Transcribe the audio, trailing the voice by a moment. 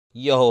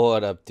Yo,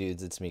 what up,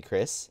 dudes? It's me,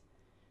 Chris.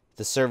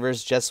 The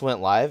servers just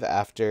went live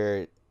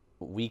after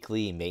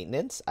weekly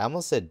maintenance. I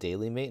almost said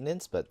daily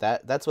maintenance, but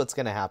that's what's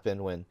gonna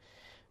happen when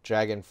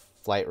Dragon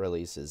Flight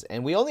releases.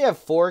 And we only have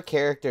 4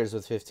 characters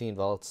with 15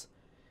 vaults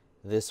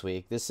this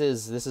week. This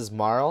is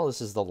Marl.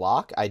 This is the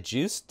lock. I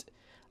juiced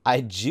my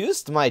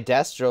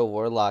Destro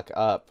Warlock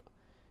up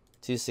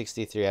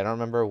 263. I don't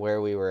remember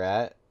where we were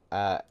at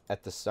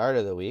the start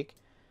of the week.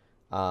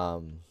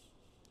 Um,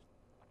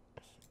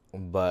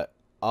 but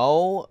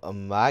oh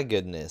my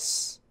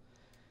goodness.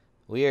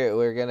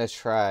 We're gonna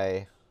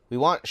try. We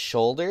want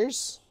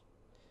shoulders.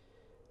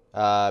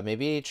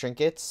 Maybe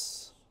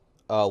trinkets.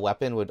 A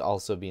weapon would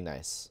also be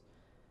nice.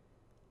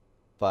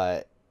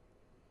 But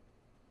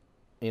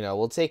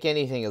we'll take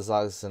anything as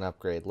long as it's an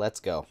upgrade. Let's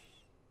go.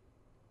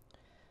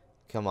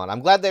 Come on. I'm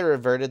glad they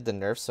reverted the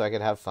nerfs so I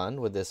could have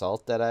fun with this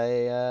ult that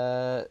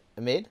I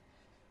made.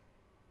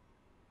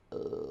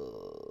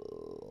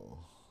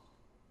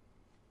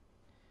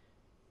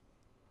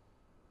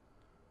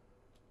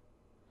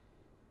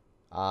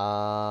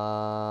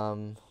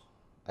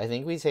 I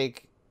think we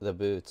take the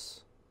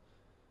boots.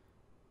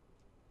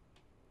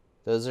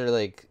 Those are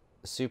like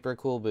super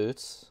cool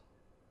boots.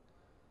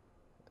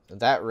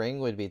 That ring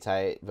would be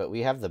tight, but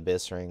we have the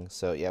bis ring,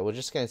 so yeah, we're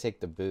just gonna take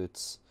the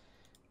boots.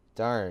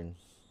 Darn.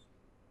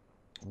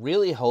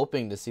 Really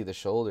hoping to see the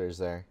shoulders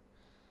there.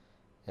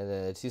 And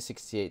then a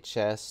 268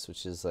 chest,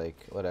 which is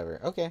like, whatever.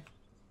 Okay.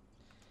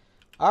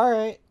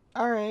 Alright,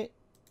 alright.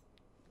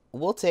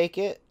 We'll take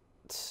it.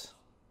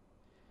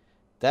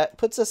 That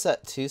puts us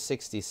at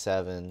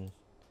 267.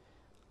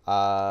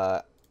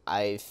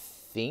 I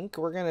think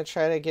we're gonna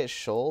try to get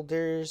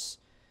shoulders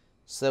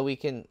so that we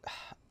can.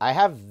 I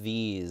have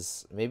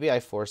these. Maybe I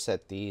force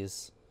set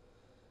these.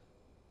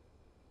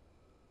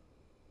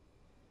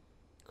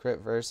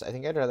 Crit verse. I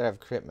think I'd rather have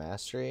crit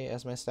mastery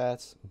as my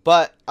stats.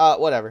 But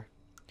whatever.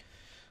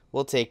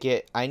 We'll take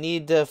it. I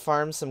need to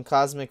farm some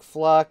cosmic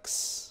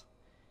flux,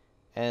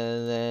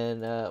 and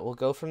then we'll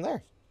go from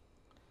there.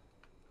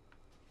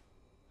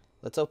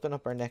 Let's open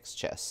up our next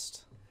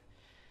chest.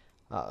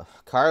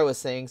 Kara was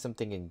saying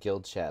something in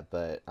guild chat,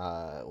 but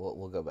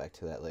we'll go back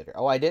to that later.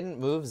 Oh, I didn't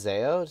move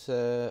Zeo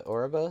to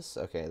Ouroboros?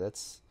 Okay,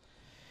 that's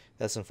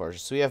unfortunate.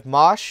 So we have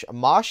Mosh.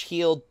 Mosh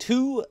healed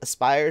 2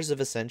 Spires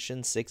of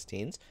Ascension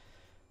 16s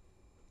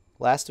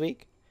last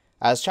week.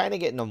 I was trying to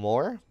get no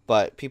more,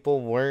 but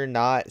people were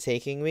not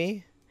taking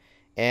me,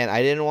 and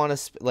I didn't want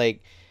to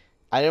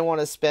I didn't want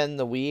to spend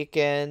the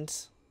weekend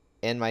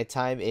and my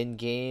time in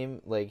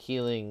game like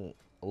healing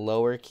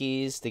lower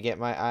keys to get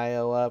my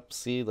IO up.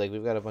 See, like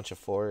we've got a bunch of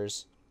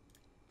 4s.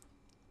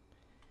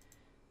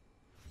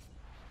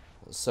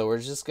 So we're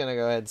just gonna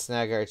go ahead and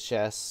snag our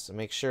chest.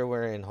 Make sure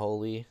we're in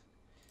holy.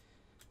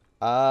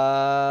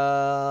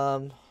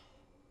 Our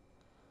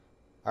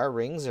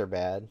rings are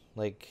bad.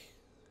 Like,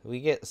 we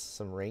get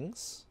some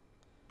rings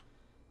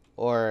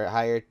or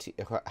higher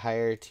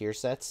tier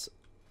sets.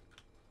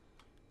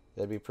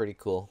 That'd be pretty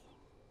cool.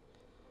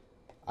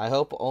 I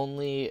hope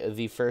only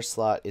the first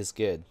slot is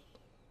good.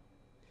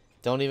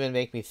 Don't even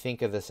make me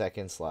think of the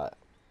second slot.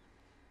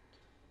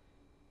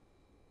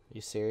 You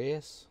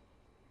serious?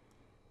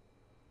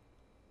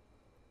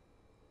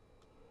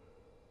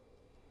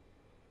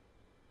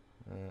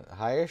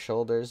 Higher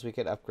shoulders, we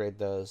could upgrade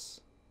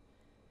those.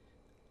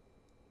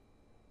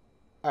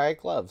 Alright,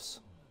 gloves.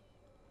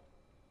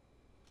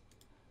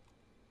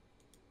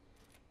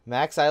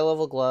 Max eye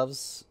level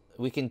gloves.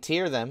 We can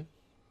tier them.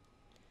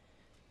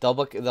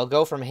 They'll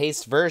go from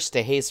haste verse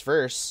to haste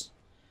verse.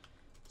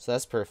 So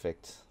that's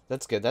perfect.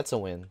 That's good. That's a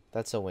win.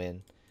 That's a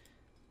win.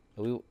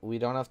 We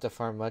don't have to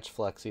farm much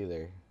flux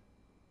either.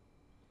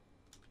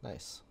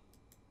 Nice.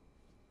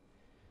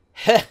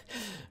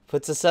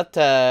 Puts us up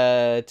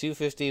to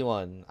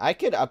 251. I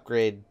could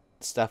upgrade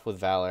stuff with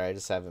Valor. I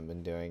just haven't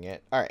been doing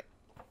it. Alright.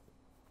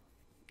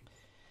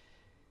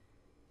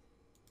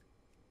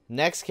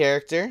 Next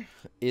character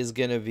is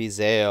going to be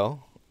Zeo.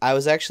 I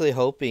was actually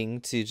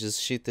hoping to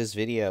just shoot this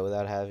video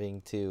without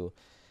having to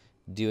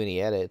do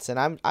any edits.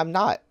 And I'm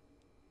not.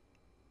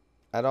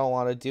 I don't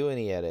want to do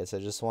any edits. I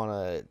just want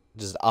to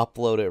just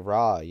upload it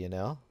raw, you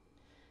know?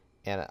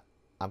 And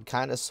I'm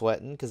kind of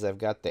sweating because I've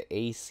got the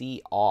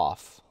AC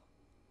off.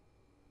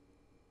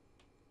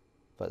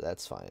 But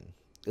that's fine.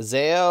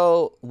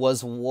 Zeo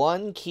was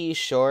 1 key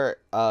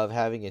short of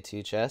having a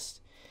 2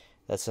 chest.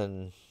 That's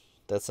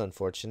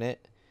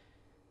unfortunate.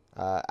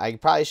 I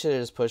probably should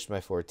have just pushed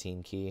my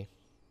 14 key.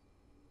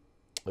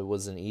 It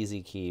was an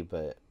easy key,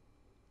 but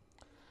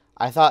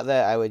I thought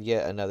that I would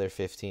get another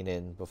 15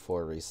 in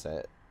before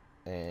reset.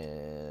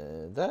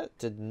 And that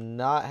did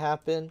not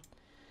happen.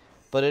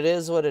 But it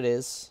is what it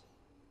is.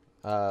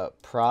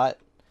 Prot.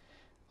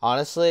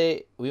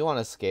 Honestly, we want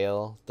to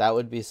scale. That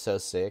would be so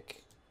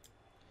sick.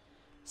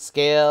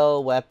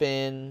 Scale,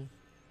 weapon,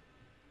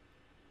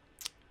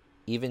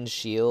 even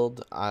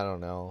shield. I don't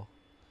know.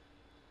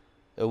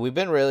 We've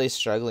been really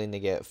struggling to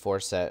get 4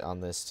 set on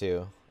this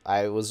too.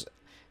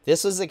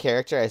 This was the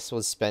character I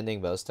was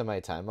spending most of my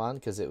time on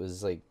because it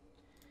was like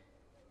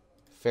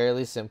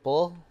fairly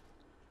simple.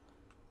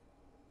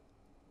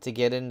 to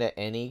get into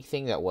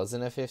anything that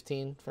wasn't a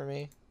 15 for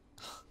me.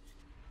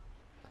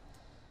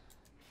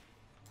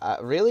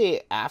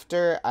 Really,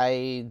 after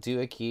I do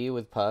a key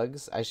with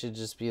pugs, I should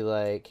just be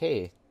like,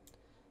 hey,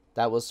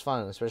 that was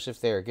fun, especially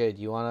if they're good.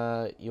 You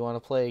wanna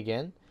play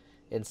again?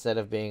 Instead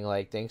of being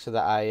like, thanks for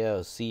the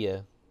IO, see ya.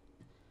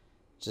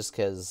 Just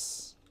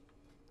because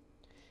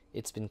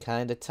it's been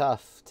kind of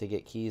tough to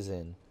get keys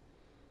in.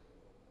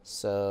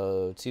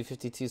 So,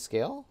 252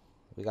 scale?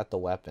 We got the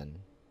weapon.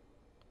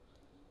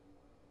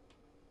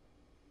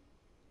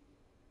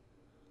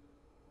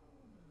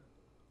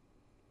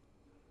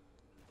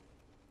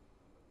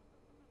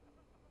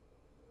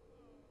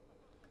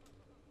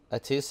 A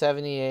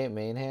 278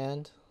 main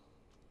hand?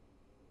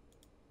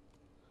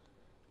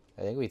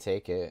 I think we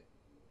take it.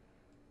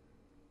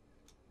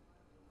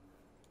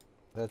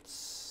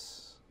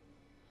 That's...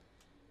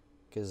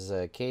 Because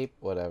cape,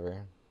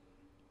 whatever.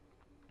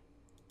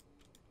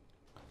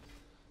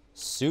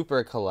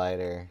 Super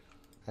Collider.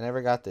 I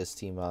never got this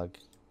T-Mug.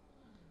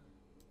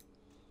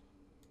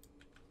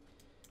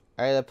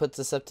 Alright, that puts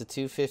us up to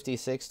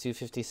 256,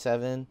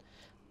 257.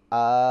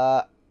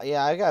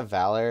 Yeah, I got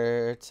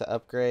Valor to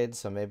upgrade,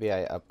 so maybe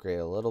I upgrade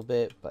a little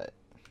bit, but...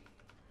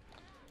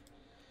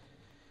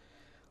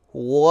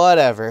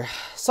 whatever.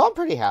 So I'm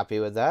pretty happy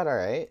with that,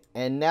 alright.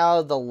 And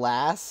now the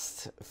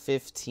last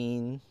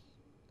 15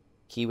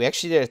 key. We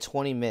actually did a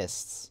 20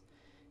 mists.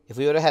 If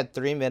we would have had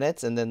 3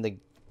 minutes and then the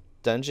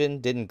dungeon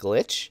didn't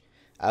glitch,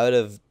 I would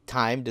have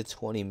timed to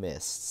 20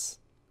 mists.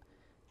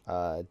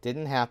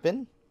 Didn't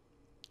happen.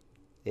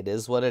 It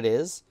is what it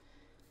is.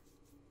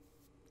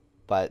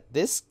 But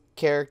this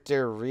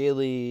character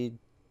really,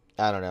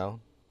 I don't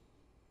know.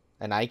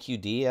 An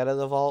IQD out of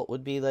the vault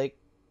would be like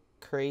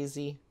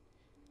crazy.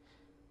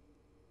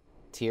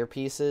 Tier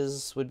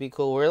pieces would be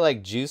cool. We're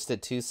like juiced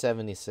at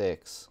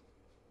 276.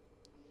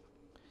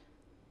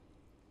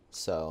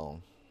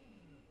 So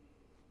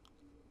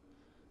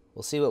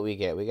we'll see what we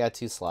get. We got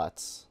 2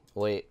 slots.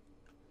 Wait.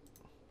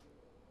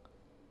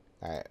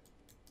 Alright.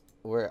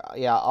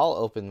 Yeah, I'll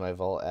open my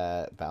vault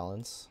at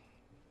balance.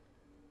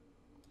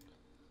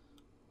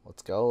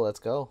 Let's go, let's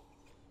go.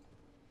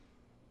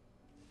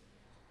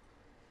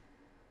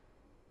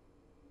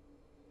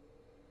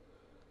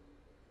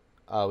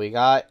 We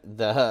got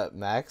the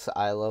max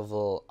eye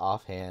level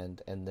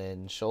offhand and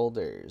then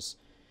shoulders,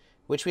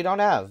 which we don't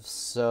have,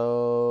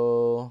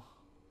 so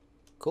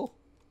cool.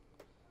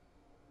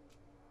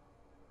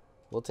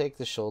 We'll take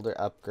the shoulder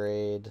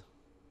upgrade.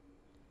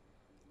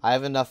 I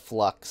have enough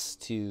flux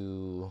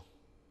to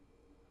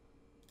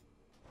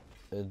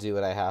do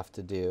what I have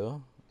to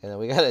do. And then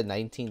we got a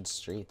 19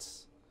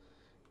 streets.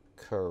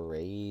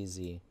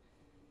 Crazy.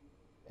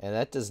 And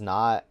that does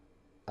not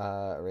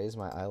raise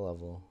my eye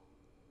level.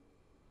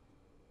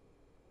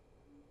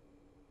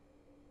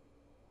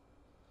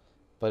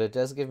 But it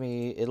does give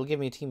me, it'll give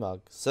me a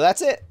T-Mug. So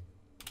that's it.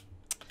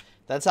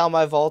 That's how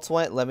my vaults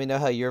went. Let me know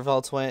how your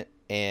vaults went.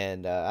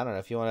 And I don't know,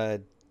 if you want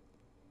to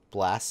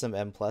blast some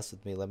M+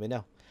 with me, let me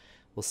know.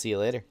 We'll see you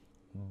later.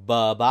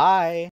 Bye-bye.